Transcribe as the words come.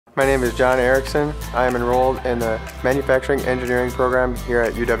My name is John Erickson. I am enrolled in the Manufacturing Engineering program here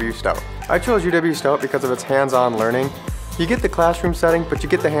at UW Stout. I chose UW Stout because of its hands-on learning. You get the classroom setting, but you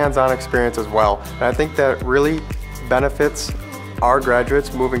get the hands-on experience as well. And I think that really benefits our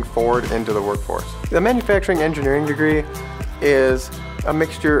graduates moving forward into the workforce. The manufacturing engineering degree is a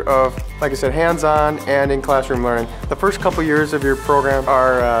mixture of, like I said, hands-on and in classroom learning. The first couple years of your program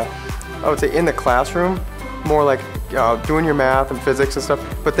are, I would say, in the classroom, more like doing your math and physics and stuff,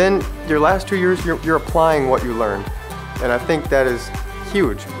 but then your last 2 years you're applying what you learned. And I think that is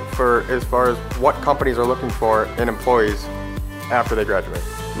huge for as far as what companies are looking for in employees after they graduate.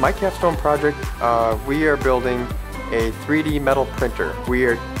 My capstone project, we are building a 3D metal printer. We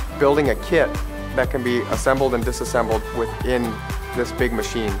are building a kit that can be assembled and disassembled within this big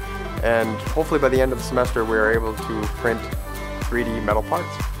machine. And hopefully by the end of the semester we are able to print 3D metal parts.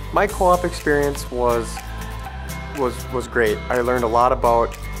 My co-op experience was great. I learned a lot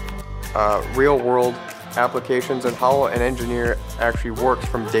about real-world applications and how an engineer actually works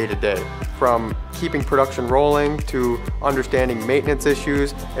from day to day. From keeping production rolling to understanding maintenance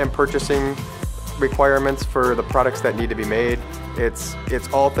issues and purchasing requirements for the products that need to be made. It's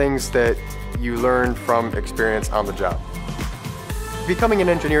all things that you learn from experience on the job. Becoming an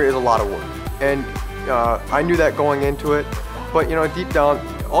engineer is a lot of work, and I knew that going into it, but deep down,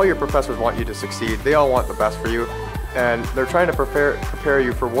 all your professors want you to succeed. They all want the best for you, and they're trying to prepare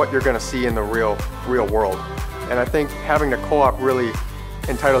you for what you're going to see in the real world. And I think having the co-op really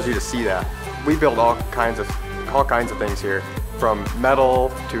entitles you to see that. We build all kinds of things here, from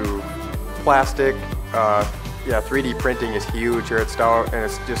metal to plastic. 3D printing is huge here at Stout, and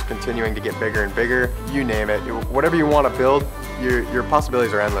it's just continuing to get bigger and bigger. You name it. Whatever you want to build, your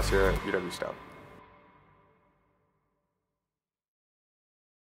possibilities are endless here at UW Stout.